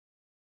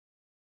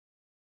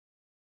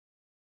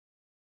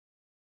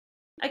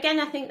Again,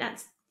 I think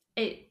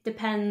it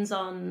depends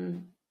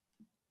on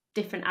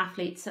different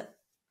athletes'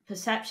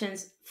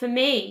 perceptions. For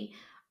me,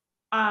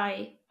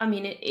 I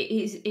mean,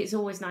 it's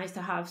always nice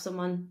to have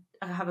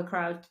have a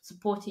crowd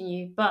supporting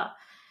you, but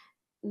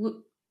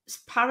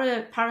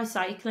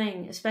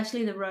paracycling,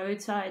 especially the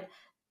road side,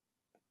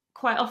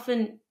 quite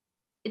often,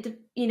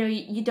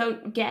 you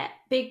don't get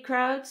big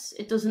crowds.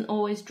 It doesn't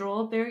always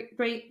draw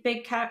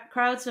big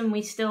crowds, and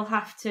we still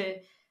have to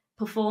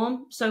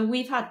perform. So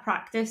we've had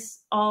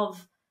practice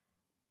of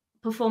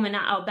performing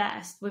at our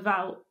best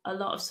without a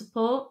lot of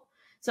support.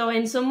 So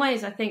in some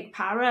ways, I think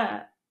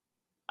para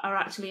are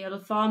actually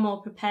far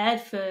more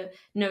prepared for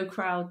no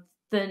crowd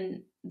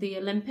than the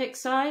Olympic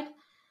side.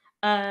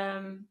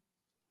 It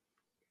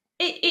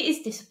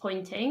is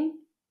disappointing,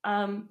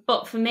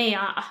 but for me,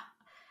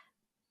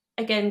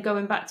 again,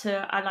 going back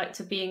to, I like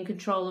to be in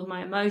control of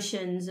my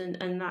emotions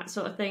and that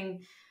sort of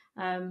thing.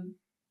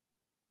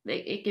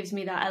 It gives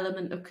me that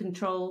element of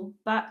control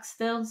back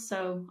still,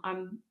 so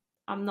I'm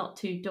not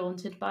too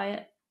daunted by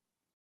it.